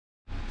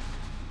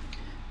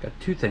Got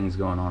two things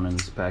going on in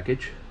this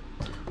package.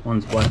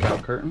 One's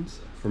blackout curtains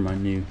for my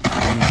new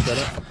room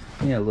setup.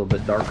 Yeah, a little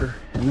bit darker.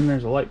 And then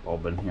there's a light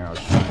bulb in here I was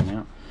trying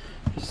out.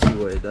 Just see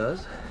what it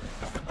does.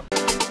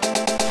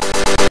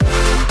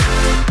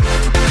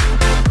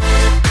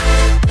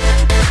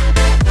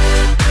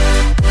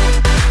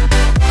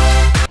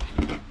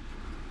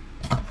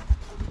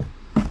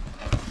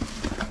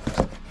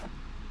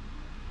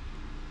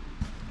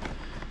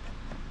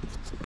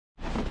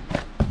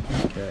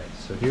 Okay,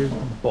 so here's the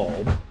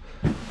bulb.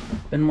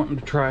 Been wanting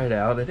to try it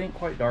out. It ain't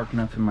quite dark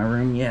enough in my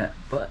room yet,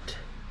 but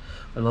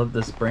I love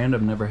this brand.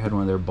 I've never had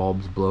one of their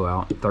bulbs blow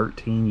out in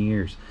 13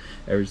 years.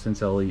 Ever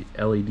since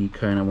LED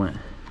kind of went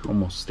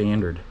almost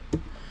standard.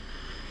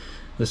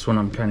 This one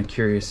I'm kind of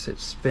curious.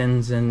 It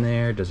spins in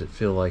there. Does it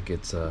feel like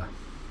it's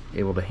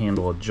able to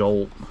handle a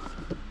jolt?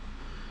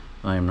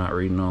 I am not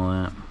reading all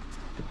that.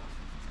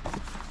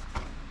 It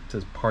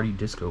says party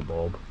disco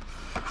bulb.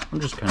 I'm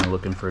just kind of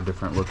looking for a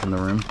different look in the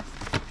room.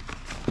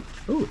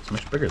 Oh, it's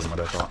much bigger than what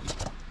I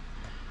thought.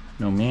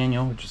 No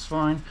manual, which is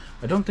fine.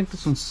 I don't think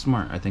this one's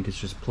smart. I think it's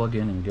just plug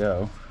in and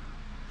go.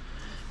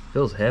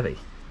 Feels heavy,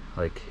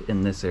 like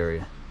in this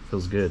area.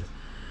 Feels good.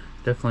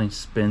 Definitely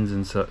spins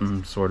in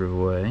some sort of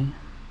way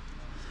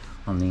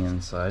on the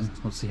inside.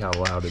 Let's see how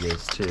loud it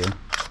is too.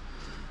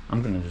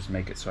 I'm gonna just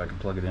make it so I can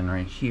plug it in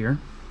right here.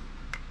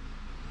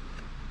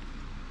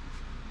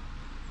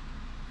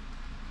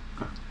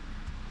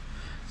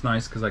 It's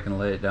nice because I can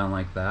lay it down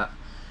like that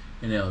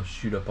and it'll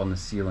shoot up on the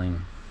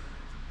ceiling.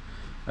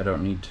 I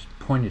don't need to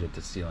point it at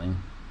the ceiling.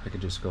 I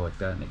could just go like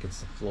that and it gets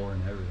the floor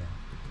and everything.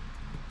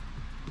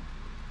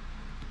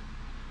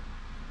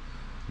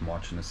 I'm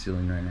watching the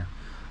ceiling right now.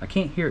 I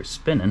can't hear it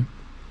spinning.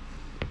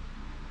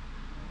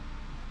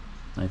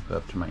 I put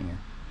up to my ear.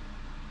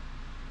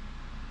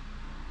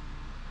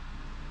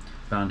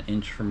 About an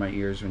inch from my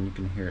ears when you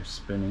can hear it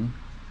spinning.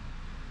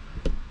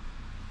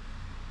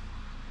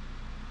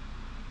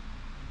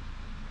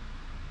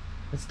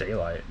 It's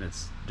daylight and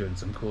it's doing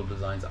some cool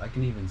designs. I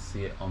can even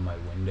see it on my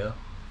window.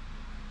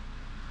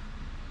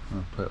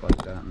 I'll put it like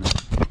that and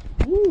then,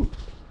 woo!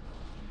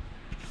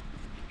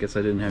 Guess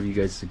I didn't have you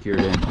guys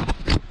secured in.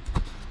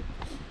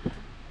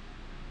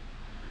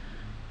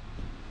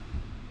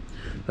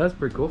 That's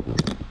pretty cool.